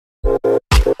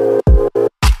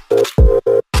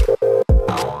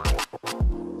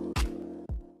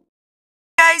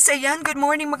guys! Ayan, good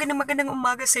morning, magandang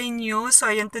umaga sa inyo. So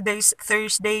ayan, today's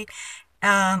Thursday,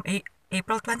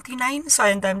 April 29. So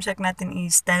ayan, time check natin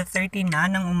is 10:30 na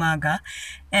ng umaga.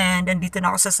 And andito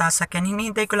na ako sa sasakyan.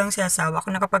 Hinihintay ko lang si asawa.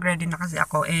 Ako nakapag-ready na kasi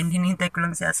ako and hinihintay ko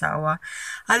lang si asawa.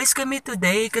 Alis kami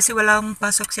today kasi walang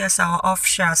pasok si asawa. Off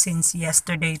siya since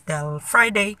yesterday till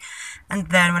Friday. And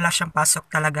then wala siyang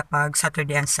pasok talaga pag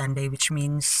Saturday and Sunday, which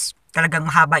means talagang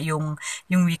mahaba yung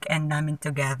weekend namin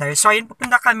together. So, ayun,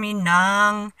 pupunta kami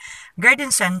ng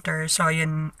garden center. So,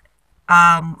 ayun,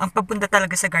 ang pagpunta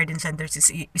talaga sa garden center is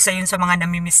isa yun sa mga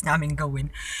namimiss namin gawin.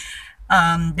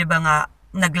 Di ba nga,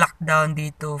 nag-lockdown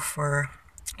dito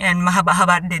and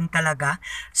mahaba-haba din talaga.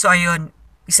 So, ayun,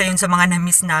 isa yun sa mga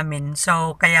namiss namin.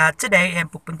 So, kaya today,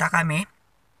 pupunta kami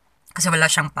kasi wala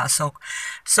siyang pasok.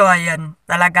 So, ayun,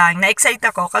 talagang na-excite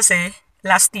ako kasi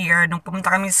last year, nung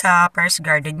pumunta kami sa Paris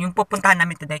Garden, yung pupuntahan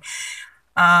namin today,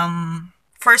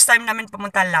 first time namin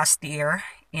pumunta last year,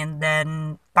 and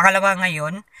then, pangalawa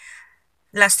ngayon,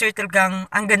 last year talagang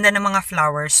ang ganda ng mga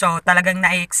flowers, so talagang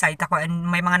na-excite ako, and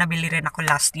may mga nabili rin ako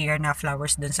last year na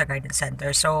flowers dun sa garden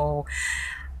center, so,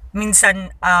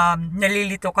 minsan,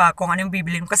 nalilito ka kung anong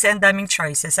bibilin kasi ang daming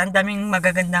choices, ang daming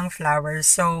magagandang flowers,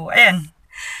 so, ayan,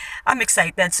 I'm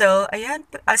excited, so, ayan,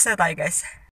 alas na tayo guys.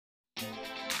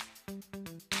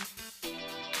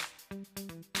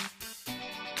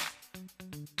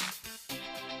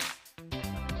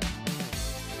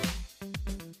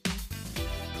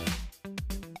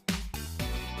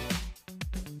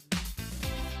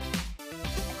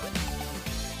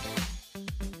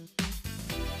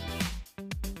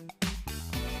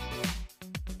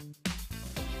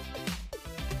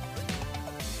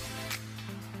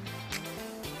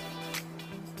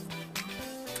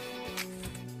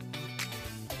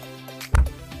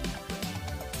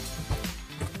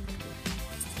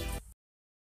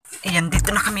 Ayan,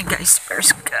 dito na kami guys.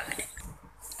 First guy.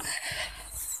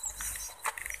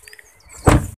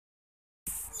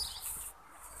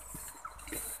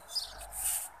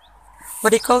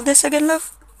 What do you call this again,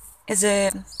 love? Is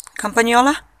it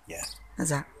Campagnola? Yeah.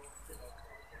 What's that?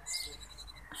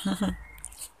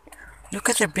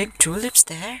 Look at the big tulips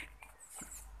there.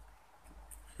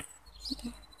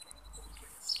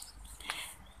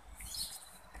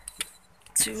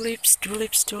 Tulips,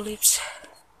 tulips, tulips.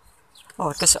 Oh,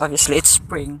 because obviously it's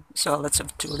spring, so lots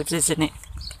of tulips, isn't it?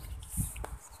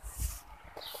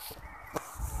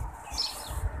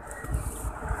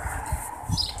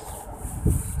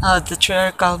 Oh, the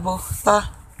chair calvo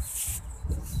pa.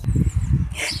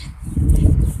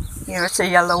 Here, it's a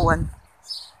yellow one.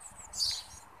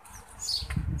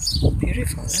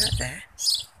 Beautiful, that there.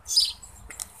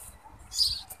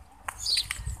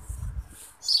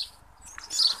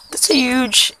 That's a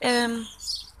huge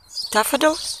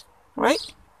daffodils, right?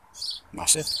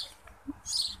 Massive.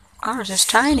 Ours is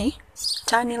tiny.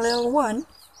 Tiny little one.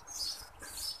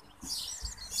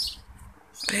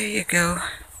 There you go.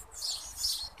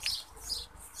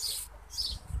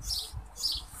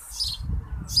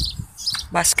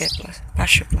 Basket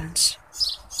pasture plants.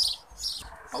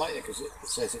 I like it because it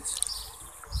says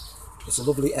it's a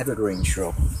lovely evergreen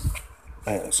shrub.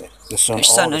 The sun There's or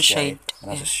sun the and shade, and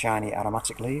has yeah. a shiny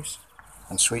aromatic leaves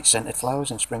and sweet scented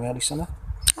flowers in spring, early summer.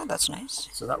 Oh, that's nice.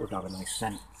 So that would have a nice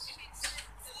scent.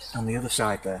 On the other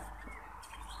side there.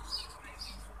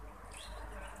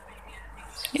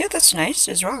 Yeah, that's nice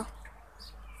as well.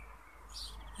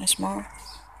 There's more.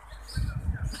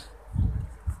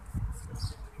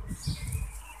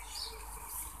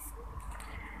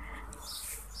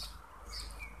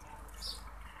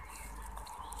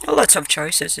 Lots of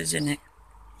choices, isn't it?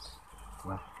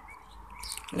 Well,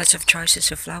 Lots of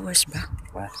choices of flowers, ba?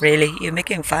 well. Really? You're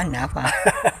making fun now, ba?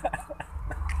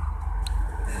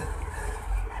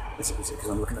 Is it because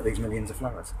I'm looking at these millions of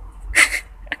flowers?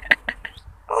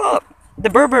 Oh, the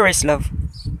Burberry's, love.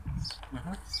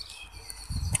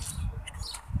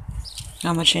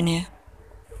 How much in here?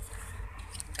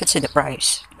 Could see the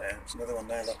price. There's another one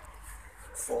there, look.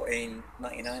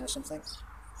 $14.99 or something.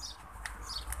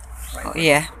 Right. Oh,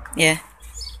 yeah, yeah.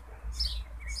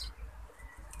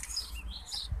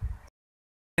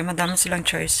 Madami silang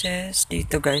choices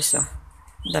dito, guys, oh.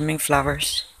 Daming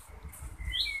flowers.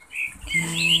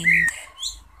 And,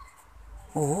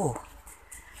 oh,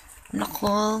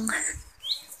 nakong,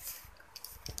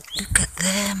 look at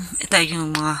them. Ito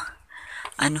yung mga,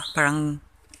 parang,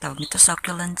 tawag nito,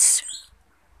 succulents.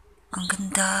 Ang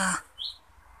ganda.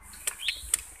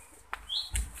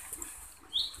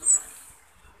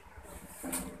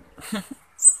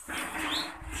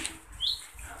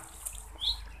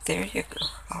 There you go.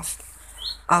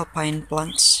 Alpine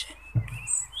plants.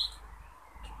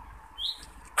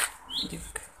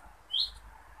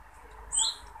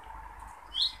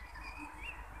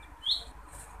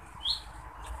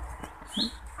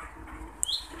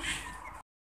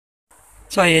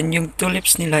 So, ayan, yung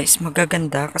tulips nila is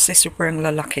magaganda kasi super ang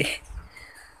lalaki.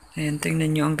 Ayan,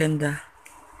 tingnan nyo, ang ganda.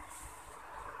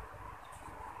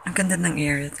 Ang ganda ng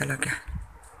area talaga.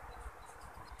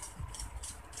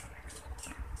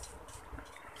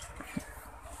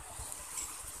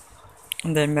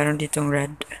 And then, meron ditong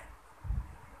red.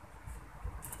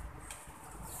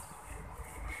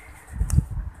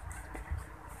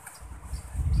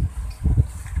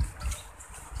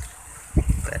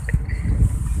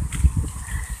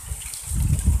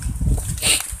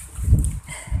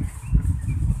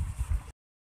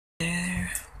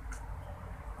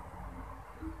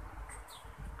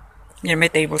 Yan,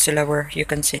 may table sila where you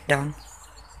can sit down.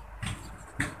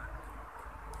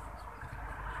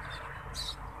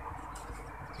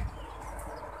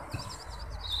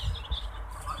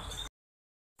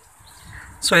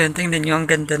 So, ayan, tingnan nyo, ang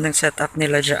ganda ng setup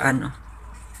nila dyan. Oh.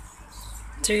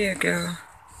 There you go.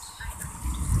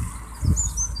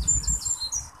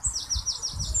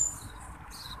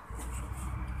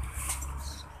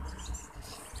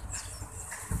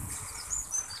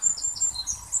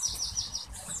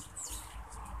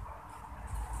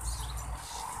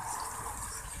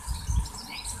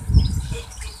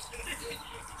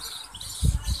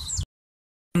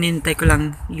 Hinintay ko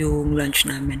lang yung lunch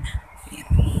namin. Ayan.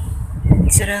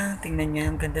 Sarang, tingnan nyo,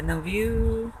 ang ganda ng view.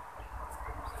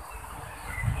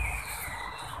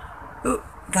 Oh,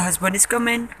 the husband is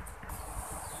coming.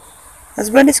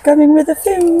 Husband is coming with the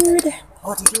food.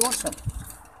 Oh, did you want some?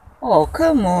 Oh,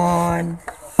 come on.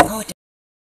 Oh,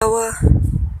 Asawa.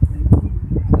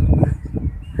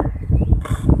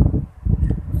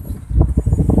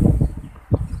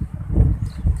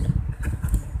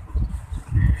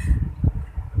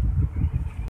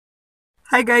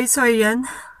 Hi guys, so ayan.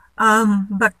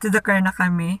 Back to the car na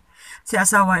kami. Si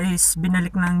asawa is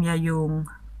binalik lang niya yung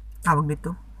tawag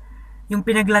dito. Yung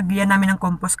pinaglagyan namin ng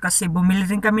compost kasi bumili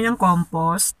rin kami ng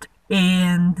compost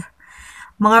and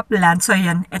mga plants. So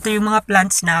ayan, ito yung mga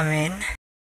plants namin.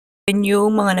 Yan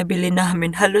yung mga nabili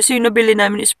namin. Halos yung nabili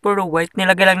namin is puro white.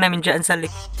 Nilagay lang namin dyan sa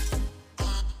likod.